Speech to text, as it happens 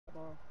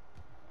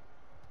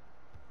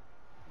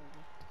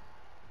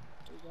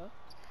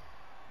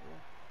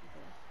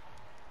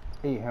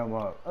Eat him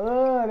up.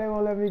 They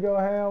won't let me go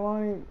ham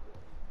on him.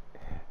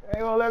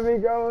 They won't let me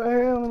go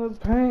ham in the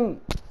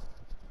paint.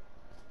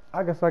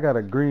 I guess I got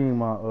a green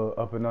my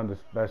up and under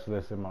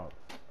specialist in my.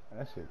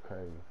 That shit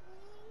crazy.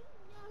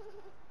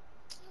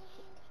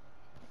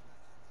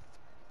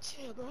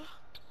 Chill, bro.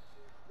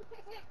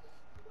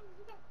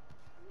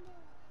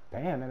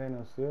 Damn, that ain't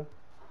no steal.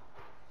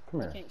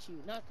 Come here. Can't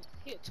shoot. Nothing.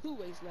 He a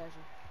two-way slasher.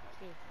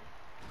 Chill.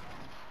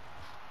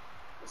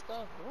 Let's go,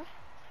 boy.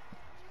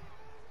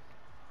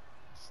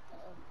 Let's go.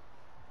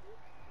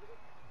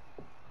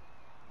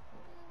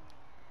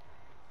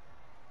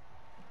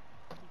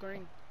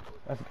 Green.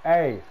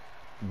 Hey,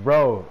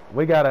 bro,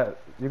 you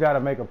gotta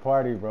make a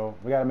party, bro.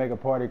 We gotta make a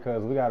party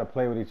because we gotta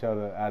play with each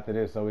other after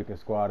this so we can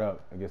squad up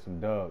and get some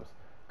dubs.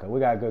 Cause we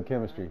got good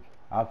chemistry.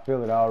 I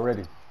feel it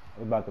already.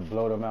 We're about to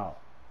blow them out.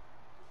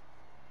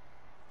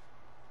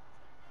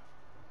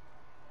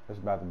 It's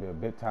about to be a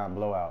big time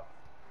blowout.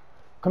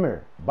 Come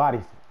here,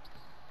 bodies.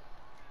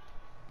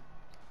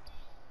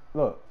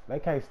 Look, they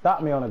can't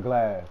stop me on the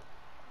glass.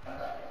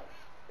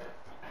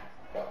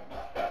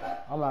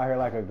 I'm out here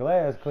like a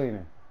glass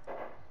cleaner.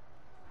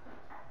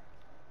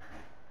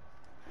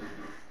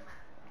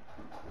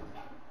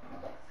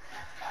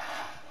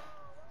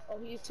 Oh,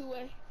 he's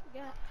two-way.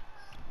 Yeah.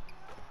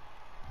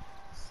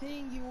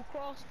 Seeing you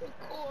across the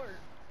court.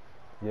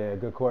 Yeah,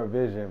 good court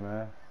vision,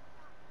 man.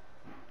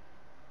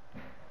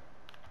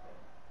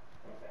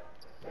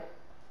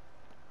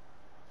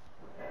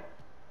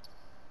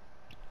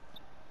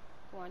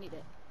 Oh, I need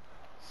that.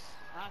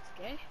 That's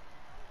okay.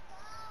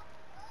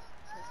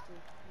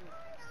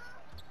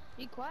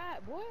 Be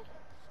quiet, boy.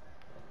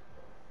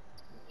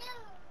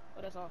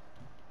 Oh, that's all.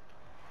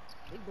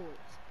 Big boys.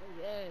 Oh,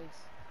 yes.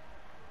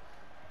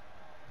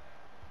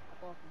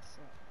 Hop off and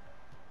set.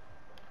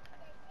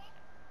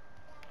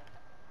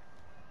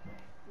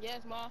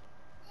 Yes, Ma.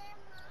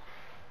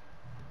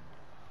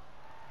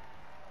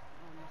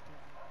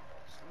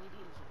 This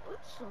lady is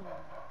awesome.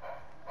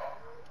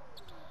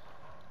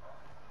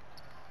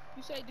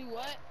 You say do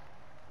what?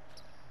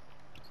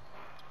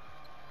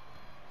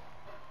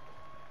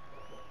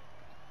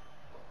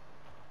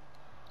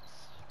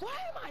 Why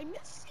am I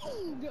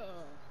missing?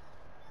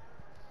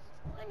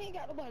 I ain't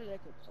got nobody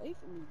that could play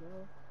for me, bro.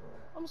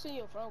 I'm gonna send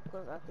you a phone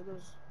because after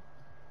this.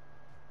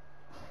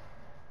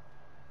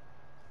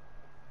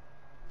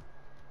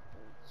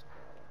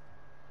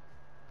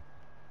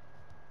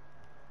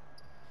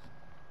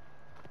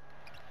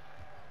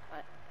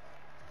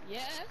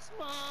 Yes,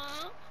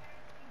 Mom.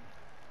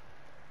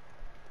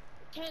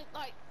 Can't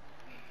like.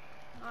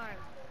 Alright.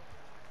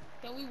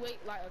 Can we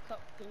wait like a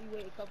couple? Can you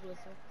wait a couple of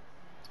seconds?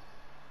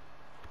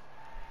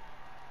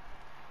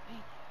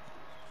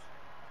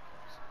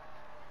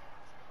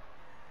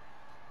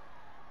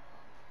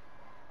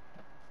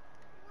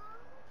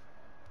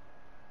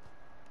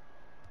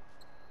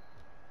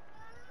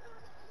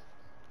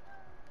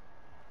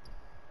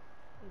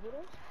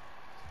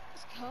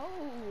 Let's go.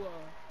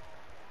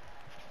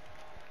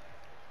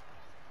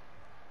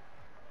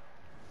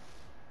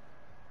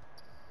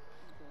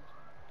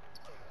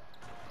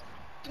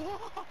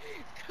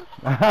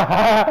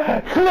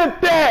 Clip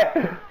that!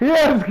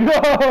 Let's go!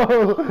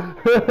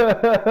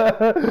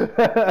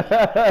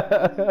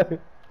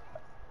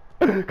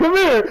 Come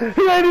here!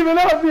 He ain't even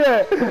up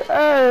yet!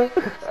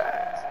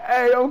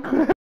 Hey, I'm